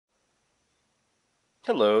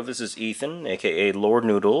Hello, this is Ethan, aka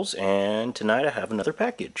LordNoodles, and tonight I have another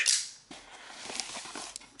package.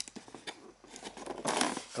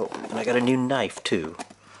 Oh, and I got a new knife too.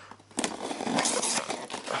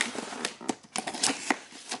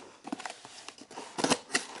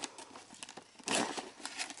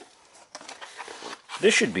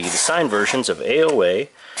 This should be the signed versions of AOA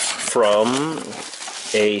from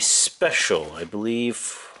a special, I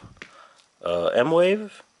believe,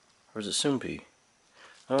 M-Wave? Or is it Soompi?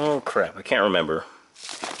 Oh crap, I can't remember.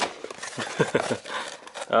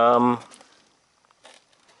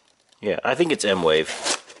 Yeah, I think it's M-Wave.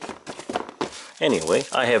 Anyway,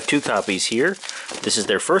 I have two copies here. This is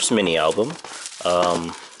their first mini album.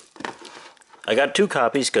 I got two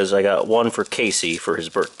copies because I got one for Casey for his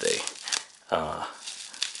birthday.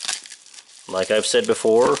 Like I've said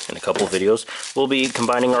before in a couple of videos, we'll be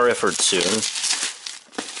combining our efforts soon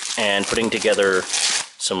and putting together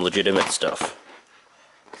some legitimate stuff.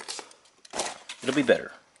 It'll be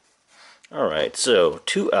better. Alright, so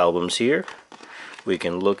two albums here. We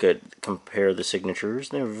can compare the signatures.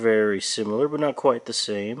 They're very similar, but not quite the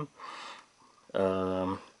same.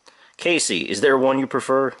 Casey, is there one you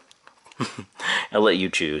prefer? I'll let you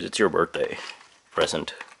choose. It's your birthday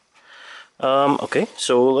present. Okay,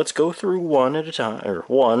 so let's go through one at a time, or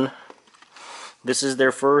one. This is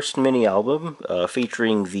their first mini album,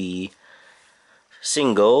 featuring the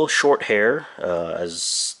single Short Hair,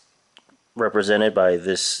 as represented by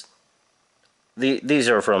this. These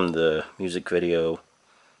are from the music video,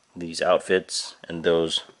 these outfits, and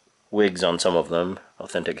those wigs on some of them,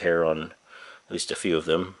 authentic hair on at least a few of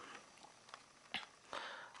them.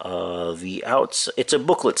 It's a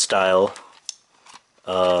booklet style.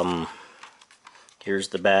 Here's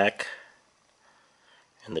the back,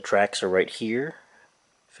 and the tracks are right here.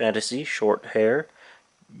 Fantasy, Short Hair,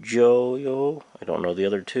 Joyo, I don't know the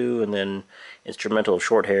other two, and then Instrumental of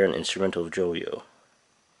Short Hair and Instrumental of Joyo.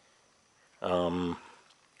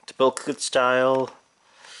 It's booklet style.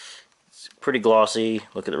 It's pretty glossy.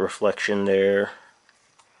 Look at the reflection there.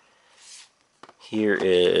 Here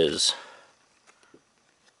is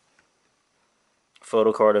a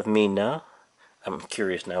photo card of Mina. I'm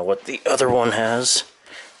curious now what the other one has.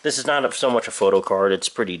 This is not so much a photo card, it's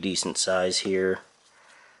pretty decent size here.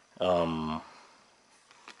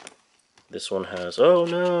 This one has, oh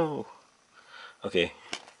no! Okay,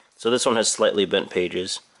 so this one has slightly bent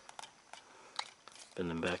pages. Bend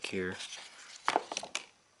them back here.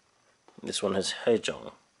 This one has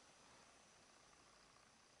Haejong.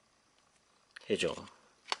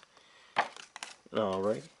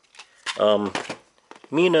 Alright.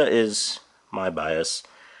 Mina is my bias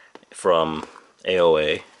from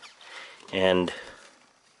AOA, and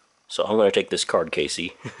so I'm going to take this card,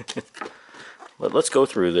 Casey. But let's go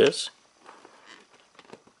through this.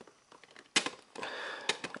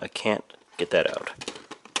 I can't get that out.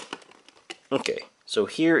 Okay, so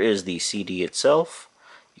here is the CD itself.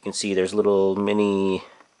 You can see there's little mini,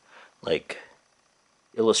 like,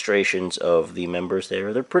 illustrations of the members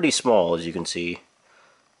there. They're pretty small, as you can see.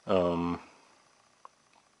 And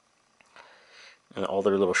all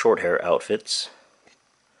their little short hair outfits.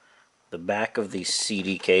 The back of the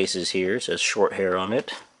CD case is here. It says Short Hair on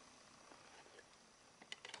it.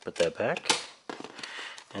 Put that back.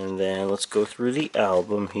 And then let's go through the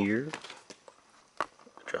album here.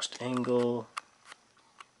 Adjust angle.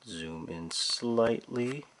 Zoom in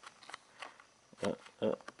slightly.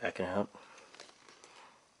 Backing out.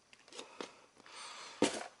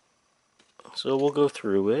 So we'll go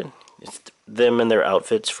through it. It's them and their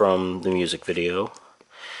outfits from the music video.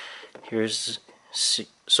 Here's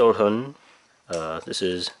Sohun. This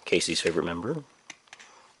is Casey's favorite member.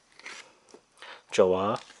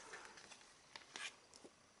 Joa.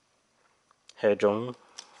 Haejong.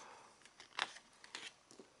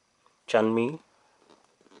 Chanmi.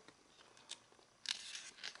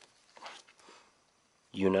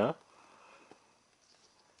 Yuna.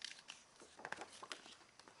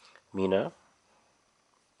 Mina.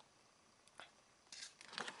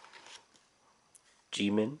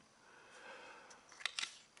 Jimin.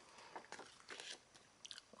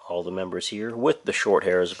 All the members here with the short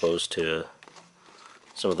hair as opposed to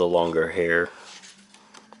some of the longer hair,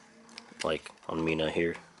 like on Mina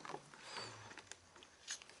here.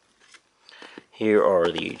 Here are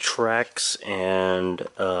the tracks and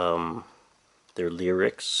their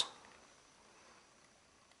lyrics.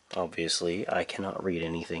 Obviously, I cannot read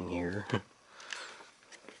anything here.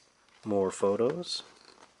 More photos.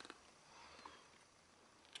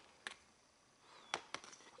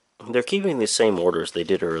 They're keeping the same orders they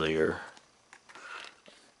did earlier.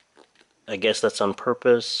 I guess that's on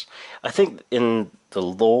purpose. I think in the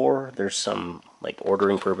lore there's some like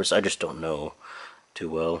ordering purpose. I just don't know too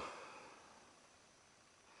well.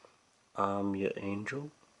 You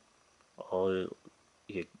angel. All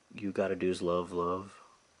you gotta do is love, love.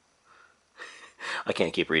 I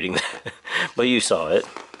can't keep reading that, but you saw it.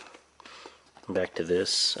 Back to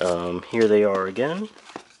this. Here they are again.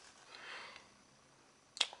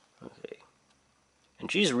 Okay.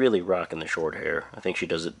 And she's really rocking the short hair. I think she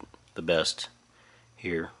does it the best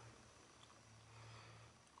here.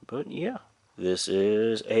 But yeah, this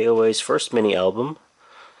is AOA's first mini album,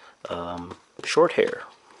 Short Hair.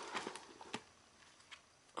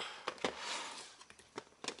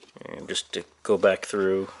 And just to go back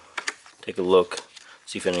through, take a look,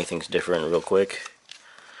 see if anything's different real quick.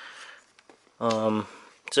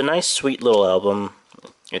 It's a nice, sweet little album.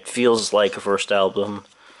 It feels like a first album.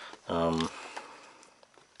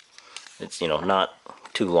 It's, you know, not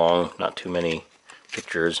too long, not too many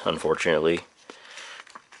pictures, unfortunately.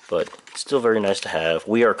 But still very nice to have.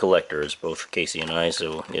 We are collectors, both Casey and I,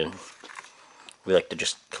 so yeah, we like to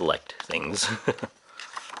just collect things.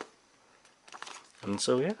 And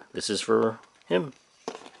so yeah, this is for him.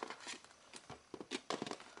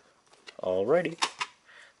 Alrighty.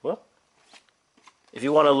 Well, if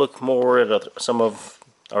you want to look more at some of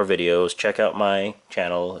our videos, check out my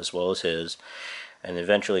channel as well as his, and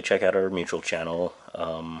eventually check out our mutual channel.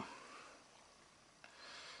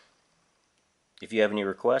 If you have any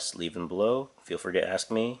requests, leave them below. Feel free to ask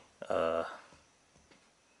me. I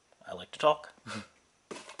like to talk.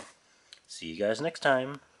 See you guys next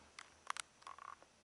time.